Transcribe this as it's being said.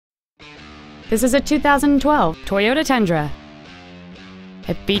This is a 2012 Toyota Tundra.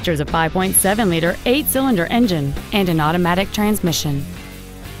 It features a 5.7-liter 8-cylinder engine and an automatic transmission.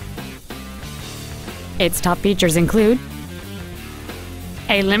 Its top features include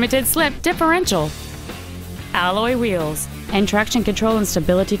a limited-slip differential, alloy wheels, and traction control and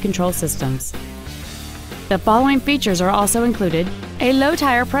stability control systems. The following features are also included: a low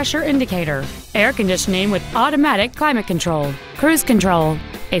tire pressure indicator, air conditioning with automatic climate control, cruise control,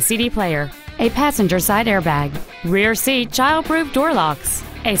 a CD player, a passenger side airbag, rear seat child-proof door locks,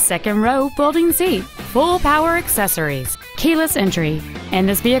 a second row folding seat, full power accessories, keyless entry, and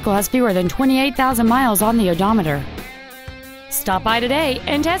this vehicle has fewer than 28,000 miles on the odometer. Stop by today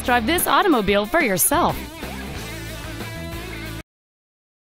and test drive this automobile for yourself.